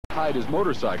hide his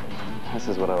motorcycle. This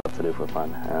is what I love to do for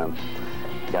fun.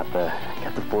 Got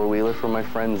the four-wheeler from my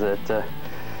friends that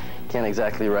can't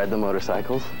exactly ride the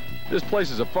motorcycles. This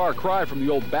place is a far cry from the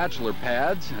old bachelor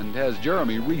pads and has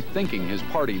Jeremy rethinking his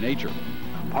party nature.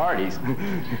 Parties?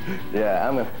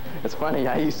 Yeah, it's funny.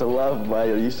 I used to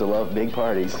love big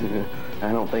parties.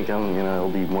 I don't think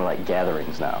it'll be more like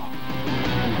gatherings now.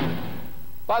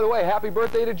 By the way, happy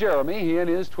birthday to Jeremy. He and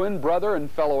his twin brother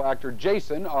and fellow actor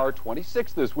Jason are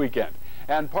 26 this weekend.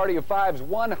 And Party of Five's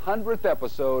 100th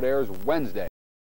episode airs Wednesday.